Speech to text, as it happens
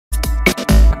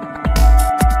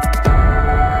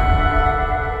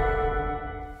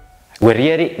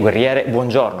Guerrieri, guerriere,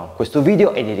 buongiorno. Questo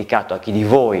video è dedicato a chi di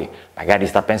voi magari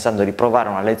sta pensando di provare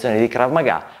una lezione di Krav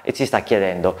Maga e si sta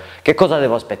chiedendo che cosa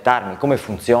devo aspettarmi, come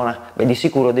funziona. Beh, di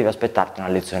sicuro devi aspettarti una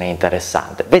lezione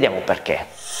interessante. Vediamo perché.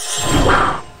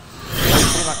 La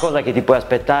prima cosa che ti puoi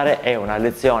aspettare è una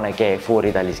lezione che è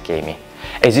fuori dagli schemi.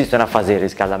 Esiste una fase di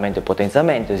riscaldamento e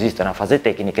potenziamento, esiste una fase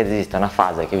tecnica ed esiste una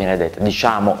fase che viene detta,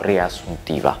 diciamo,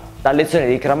 riassuntiva. La lezione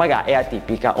di Krav Maga è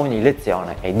atipica, ogni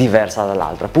lezione è diversa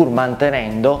dall'altra, pur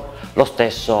mantenendo lo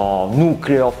stesso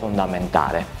nucleo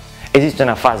fondamentale. Esiste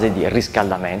una fase di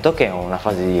riscaldamento, che è una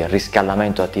fase di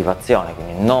riscaldamento e attivazione,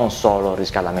 quindi non solo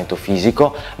riscaldamento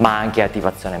fisico, ma anche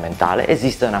attivazione mentale.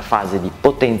 Esiste una fase di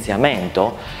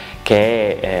potenziamento,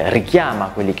 che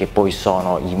richiama quelli che poi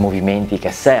sono i movimenti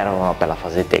che servono per la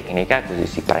fase tecnica, così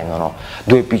si prendono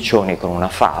due piccioni con una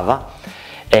fava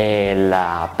e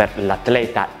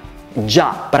l'atleta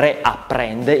già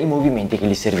preapprende i movimenti che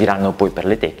gli serviranno poi per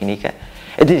le tecniche,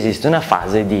 ed esiste una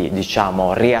fase di,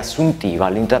 diciamo, riassuntiva,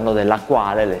 all'interno della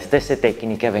quale le stesse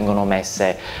tecniche vengono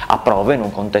messe a prova in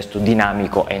un contesto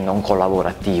dinamico e non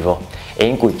collaborativo, e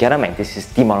in cui chiaramente si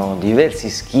stimolano diversi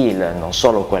skill, non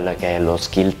solo quello che è lo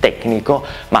skill tecnico,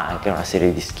 ma anche una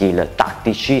serie di skill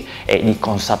tattici e di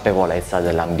consapevolezza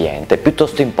dell'ambiente,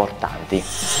 piuttosto importanti.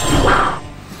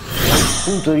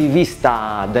 Dal punto di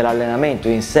vista dell'allenamento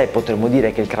in sé potremmo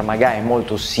dire che il Krav Maga è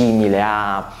molto simile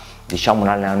a, diciamo, un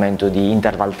allenamento di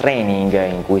interval training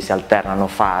in cui si alternano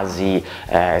fasi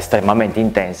estremamente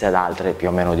intense ad altre più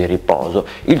o meno di riposo,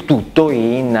 il tutto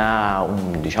in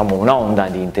diciamo, un'onda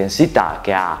di intensità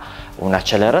che ha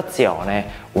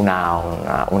un'accelerazione,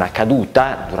 una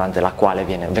caduta durante la quale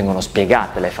vengono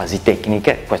spiegate le fasi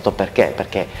tecniche. Questo perché?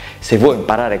 Perché se vuoi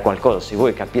imparare qualcosa, se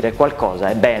vuoi capire qualcosa,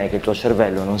 è bene che il tuo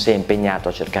cervello non sia impegnato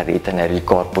a cercare di tenere il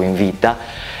corpo in vita,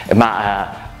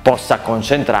 ma possa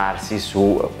concentrarsi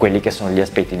su quelli che sono gli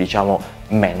aspetti, diciamo,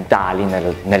 mentali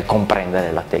nel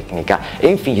comprendere la tecnica. E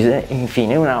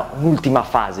infine un'ultima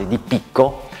fase di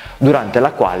picco, durante la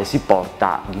quale si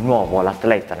porta di nuovo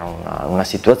l'atleta in una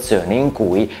situazione in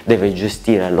cui deve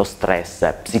gestire lo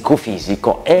stress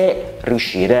psicofisico e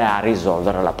riuscire a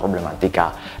risolvere la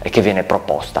problematica che viene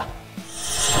proposta.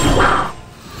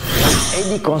 E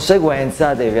di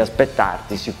conseguenza devi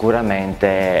aspettarti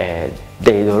sicuramente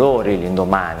dei dolori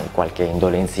l'indomani, qualche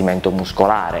indolenzimento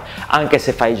muscolare, anche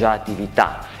se fai già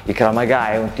attività. Il Krav Maga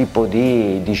è un tipo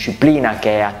di disciplina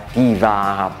che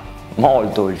attiva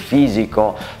molto il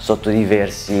fisico sotto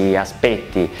diversi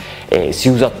aspetti, si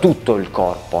usa tutto il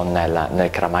corpo nel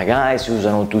Krav Maga e si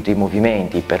usano tutti i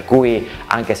movimenti, per cui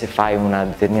anche se fai una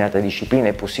determinata disciplina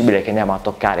è possibile che andiamo a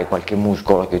toccare qualche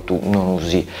muscolo che tu non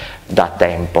usi da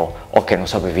tempo o che non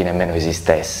sapevi nemmeno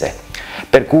esistesse.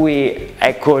 Per cui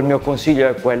ecco, il mio consiglio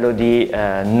è quello di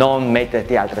non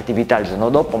metterti altre attività il giorno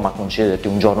dopo, ma concederti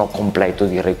un giorno completo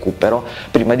di recupero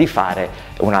prima di fare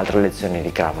un'altra lezione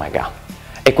di Krav Maga.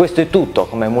 E questo è tutto,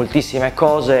 come moltissime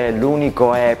cose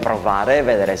l'unico è provare e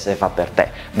vedere se fa per te.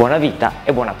 Buona vita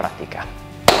e buona pratica!